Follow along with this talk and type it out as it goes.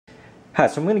Hi,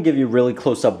 so I'm going to give you really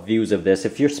close-up views of this.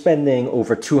 If you're spending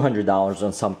over $200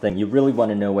 on something, you really want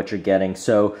to know what you're getting.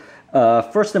 So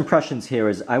first impressions here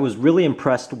is I was really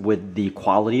impressed with the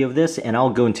quality of this, and I'll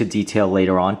go into detail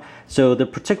later on. So the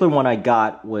particular one I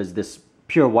got was this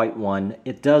pure white one.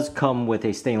 It does come with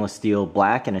a stainless steel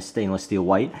black and a stainless steel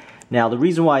white. Now the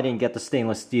reason why I didn't get the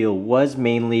stainless steel was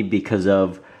mainly because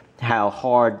of how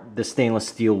hard the stainless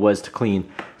steel was to clean.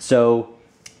 So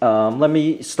let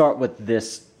me start with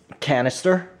this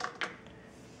canister.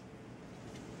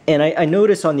 And I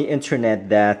noticed on the internet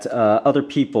that other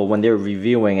people, when they were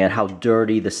reviewing it, how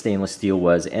dirty the stainless steel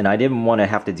was, and I didn't want to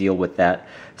have to deal with that.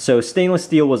 So stainless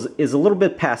steel is a little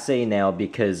bit passé now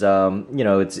because you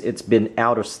know, it's been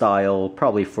out of style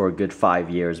probably for a good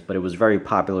 5 years, but it was very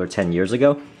popular 10 years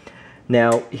ago.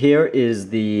 Now here is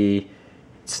the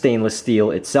stainless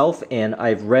steel itself, and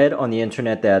I've read on the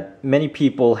internet that many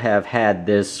people have had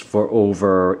this for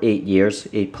over 8 years,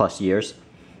 8+ years.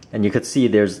 And you could see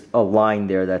there's a line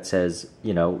there that says,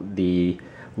 you know, the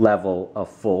level of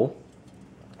full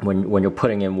when you're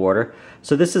putting in water.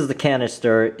 So this is the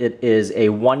canister. It is a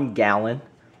 1 gallon.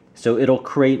 So it'll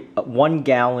create 1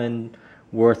 gallon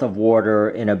worth of water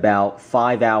in about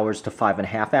 5 hours to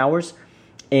 5.5 hours.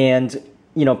 And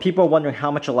you know, people are wondering how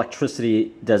much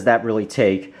electricity does that really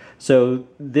take. So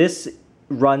this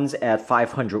runs at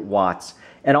 500 watts.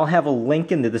 And I'll have a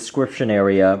link in the description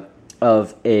area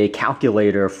of a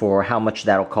calculator for how much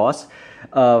that'll cost.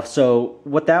 So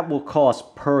what that will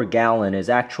cost per gallon is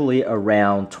actually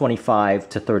around 25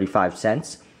 to 35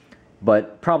 cents,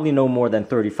 but probably no more than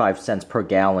 35 cents per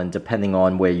gallon depending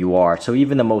on where you are. So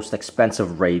even the most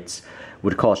expensive rates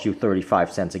would cost you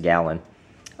 35 cents a gallon.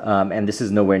 And this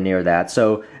is nowhere near that.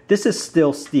 So this is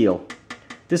still steel.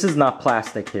 This is not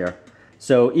plastic here.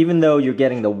 So even though you're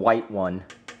getting the white one,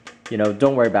 you know,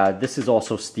 don't worry about it. This is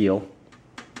also steel.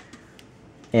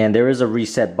 And there is a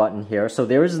reset button here. So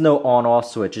there is no on-off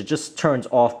switch. It just turns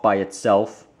off by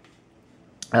itself.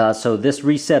 So this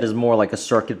reset is more like a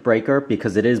circuit breaker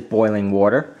because it is boiling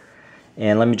water.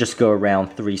 And let me just go around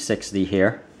 360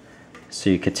 here so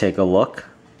you could take a look.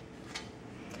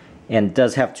 And it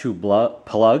does have 2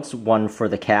 plugs, one for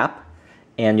the cap.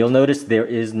 And you'll notice there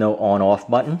is no on-off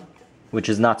button, which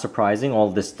is not surprising. All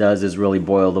this does is really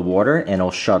boil the water and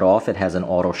it'll shut off. It has an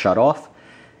auto shut off.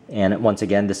 And once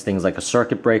again, this thing's like a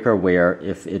circuit breaker where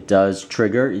if it does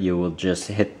trigger, you will just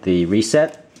hit the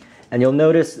reset. And you'll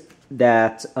notice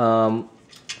that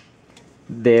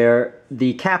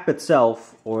the cap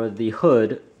itself, or the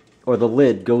hood, or the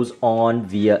lid goes on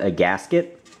via a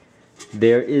gasket.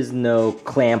 There is no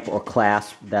clamp or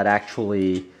clasp that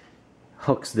actually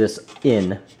hooks this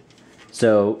in.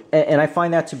 So, and I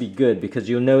find that to be good because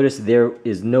you'll notice there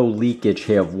is no leakage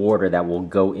here of water that will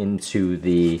go into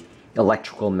the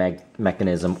electrical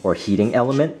mechanism or heating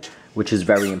element, which is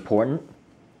very important.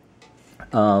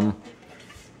 And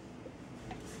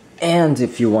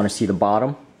if you want to see the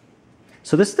bottom.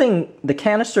 So this thing, the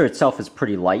canister itself is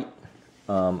pretty light,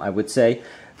 I would say.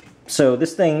 So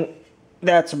this thing,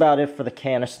 that's about it for the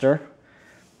canister.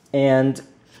 And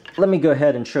let me go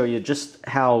ahead and show you just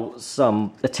how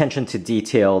some attention to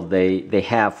detail they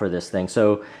have for this thing.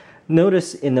 So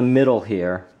notice in the middle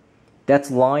here,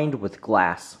 that's lined with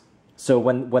glass. So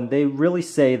when they really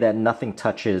say that nothing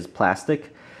touches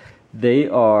plastic, they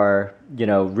are, you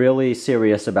know, really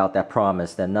serious about that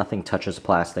promise that nothing touches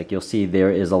plastic. You'll see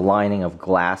there is a lining of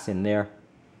glass in there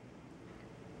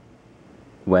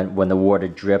when the water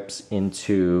drips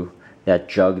into that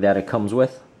jug that it comes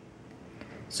with.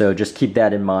 So just keep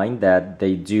that in mind, that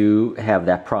they do have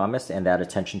that promise and that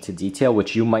attention to detail,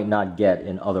 which you might not get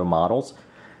in other models.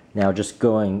 Now just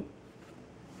going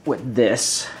with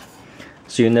this,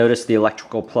 so you notice the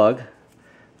electrical plug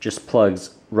just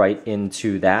plugs right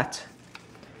into that.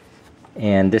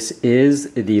 And this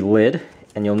is the lid,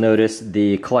 and you'll notice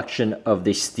the collection of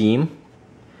the steam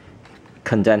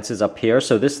condenses up here.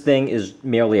 So this thing is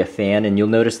merely a fan, and you'll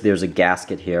notice there's a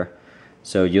gasket here.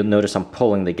 So you'll notice I'm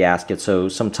pulling the gasket. So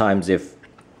sometimes if,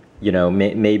 you know,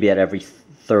 maybe at every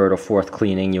 3rd or 4th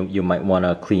cleaning, you might want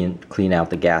to clean out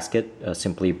the gasket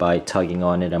simply by tugging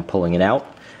on it and pulling it out.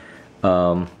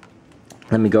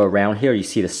 Let me go around here. You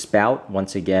see the spout,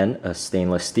 once again, a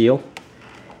stainless steel.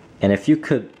 And if you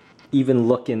could even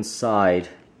look inside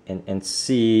and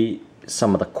see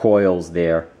some of the coils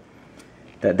there,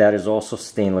 that is also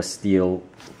stainless steel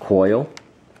coil.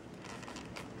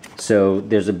 So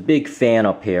there's a big fan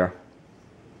up here,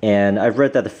 and I've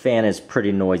read that the fan is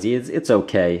pretty noisy. It's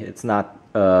okay. It's not,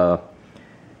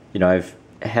 you know, I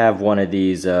have one of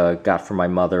these got for my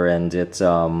mother, and it's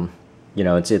you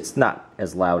know, it's not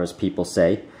as loud as people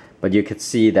say, but you could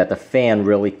see that the fan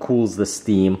really cools the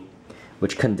steam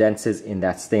which condenses in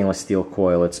that stainless steel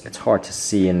coil. It's hard to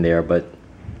see in there, but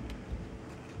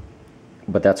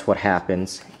that's what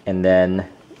happens. And then,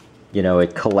 you know,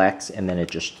 it collects and then it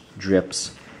just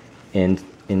drips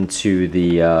into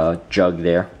the jug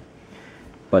there.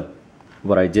 But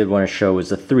what I did want to show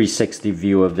is a 360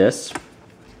 view of this.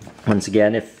 Once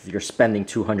again, if you're spending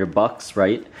 $200,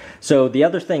 right? So the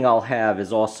other thing I'll have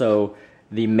is also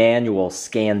the manual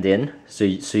scanned in, so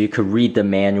you could read the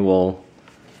manual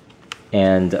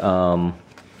and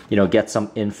you know, get some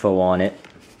info on it.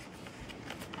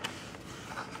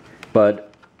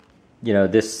 But you know,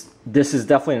 this is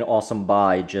definitely an awesome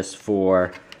buy just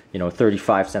for, you know,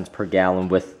 35 cents per gallon.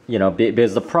 With, you know,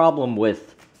 because the problem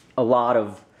with a lot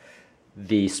of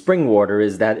the spring water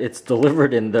is that it's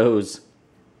delivered in those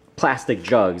plastic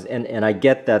jugs, and I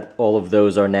get that all of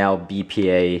those are now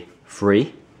BPA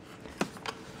free,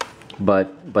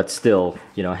 but still,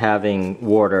 you know, having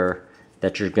water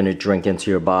that you're going to drink into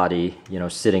your body, you know,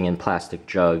 sitting in plastic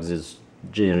jugs is,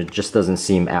 you know, just doesn't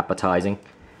seem appetizing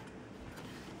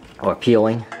or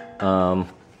appealing.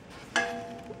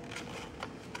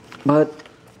 But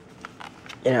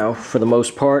you know, for the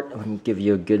most part, let me give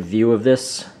you a good view of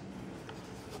this.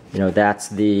 You know, that's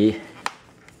the,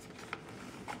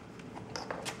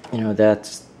 you know,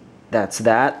 that's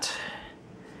that,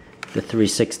 the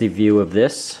 360 view of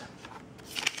this.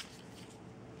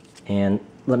 And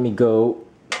let me go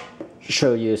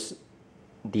show you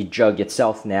the jug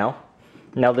itself now.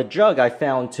 Now the jug I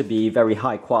found to be very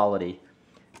high quality.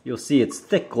 You'll see it's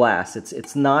thick glass.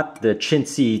 It's not the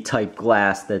chintzy type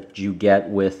glass that you get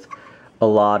with a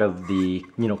lot of the,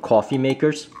 you know, coffee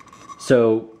makers.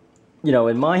 So, you know,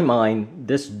 in my mind,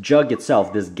 this jug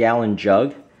itself, this gallon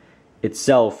jug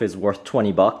itself is worth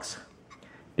 $20,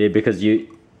 because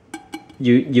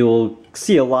you'll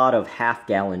see a lot of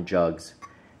half-gallon jugs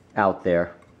out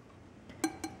there,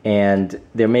 and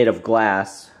they're made of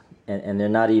glass, and they're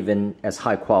not even as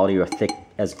high quality or thick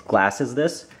as glass as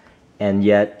this, and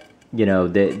yet, you know,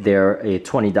 they're a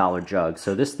 $20 jug.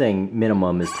 So this thing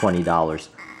minimum is $20.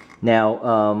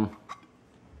 Now,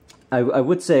 I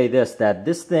would say this, that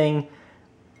this thing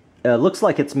looks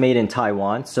like it's made in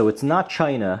Taiwan, so it's not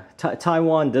China.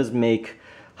 Taiwan does make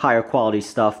higher quality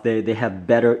stuff. They have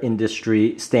better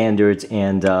industry standards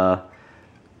and,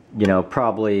 you know,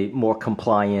 probably more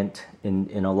compliant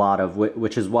in a lot of,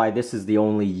 which is why this is the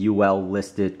only UL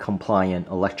listed compliant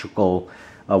electrical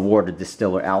water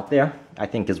distiller out there, I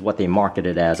think is what they market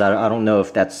it as. I don't know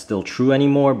if that's still true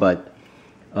anymore, but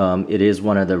it is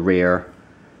one of the rare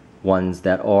ones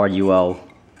that are UL,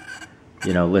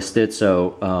 you know, listed.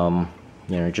 So,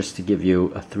 you know, just to give you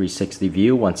a 360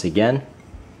 view once again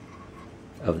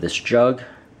of this jug,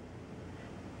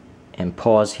 and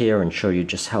pause here and show you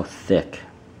just how thick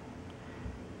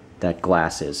that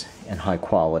glass is and high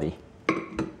quality.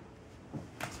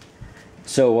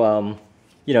 So,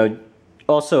 you know,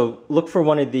 also look for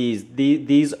one of these.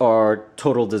 These are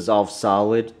total dissolved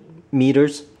solid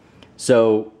meters.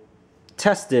 So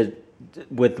tested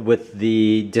with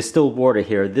the distilled water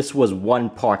here, this was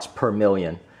 1 parts per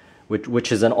million,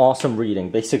 which is an awesome reading.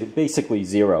 Basically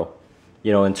zero,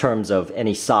 you know, in terms of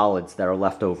any solids that are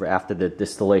left over after the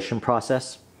distillation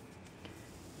process.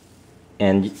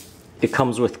 And it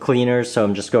comes with cleaners, so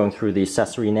I'm just going through the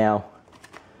accessory now.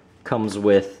 Comes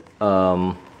with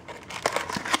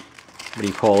what do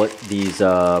you call it? These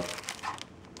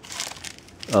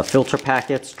filter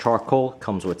packets, charcoal.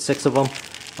 Comes with 6 of them.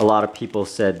 A lot of people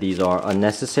said these are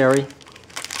unnecessary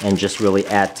and just really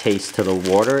add taste to the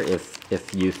water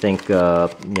if you think you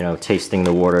know, tasting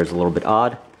the water is a little bit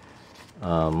odd.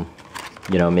 You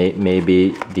know,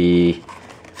 maybe the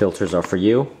filters are for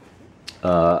you.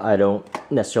 I don't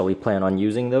necessarily plan on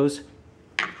using those.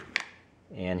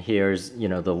 And here's, you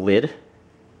know, the lid.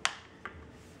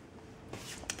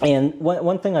 And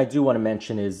one thing I do want to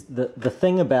mention is the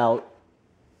thing about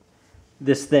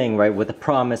this thing, right, with the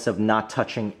promise of not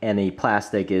touching any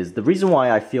plastic, is the reason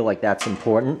why I feel like that's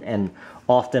important and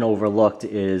often overlooked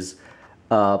is,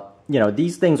 you know,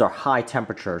 these things are high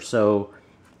temperature. So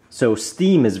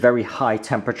steam is very high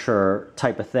temperature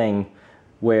type of thing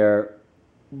where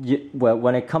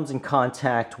when it comes in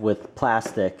contact with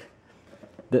plastic,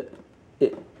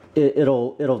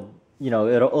 it'll you know,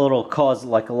 it'll cause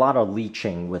like a lot of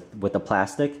leaching with the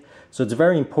plastic. So it's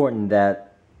very important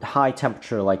that high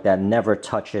temperature like that never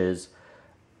touches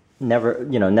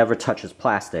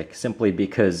plastic, simply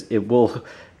because it will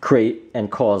create and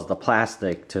cause the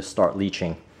plastic to start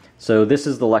leaching. So this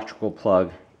is the electrical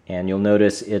plug, and you'll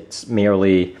notice it's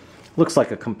merely looks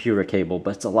like a computer cable,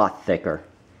 but it's a lot thicker.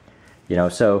 You know,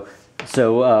 so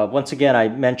once again, I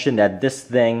mentioned that this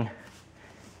thing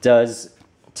does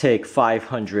take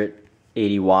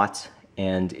 580 watts,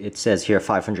 and it says here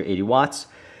 580 watts,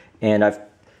 and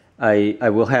I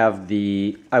will have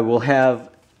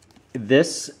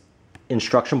this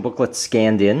instruction booklet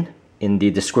scanned in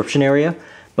the description area,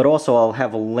 but also I'll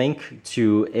have a link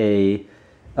to a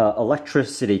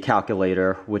electricity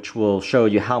calculator which will show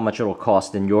you how much it'll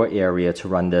cost in your area to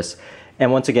run this.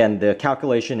 And once again, the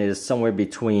calculation is somewhere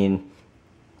between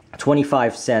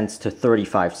 25 cents to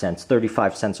 35 cents,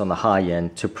 35 cents on the high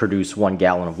end to produce 1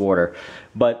 gallon of water.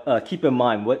 But keep in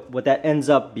mind, what that ends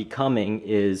up becoming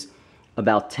is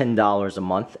about $10 a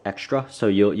month extra. So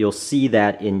you'll see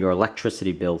that in your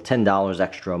electricity bill, $10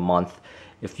 extra a month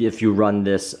if you run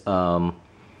this.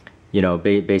 You know,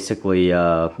 basically, you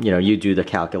know, you do the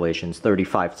calculations,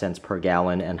 35 cents per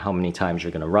gallon and how many times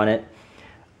you're going to run it.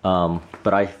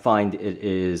 But I find it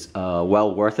is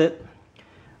well worth it.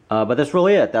 But that's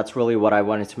really it. That's really what I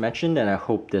wanted to mention, and I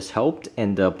hope this helped.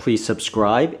 And please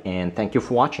subscribe, and thank you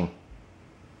for watching.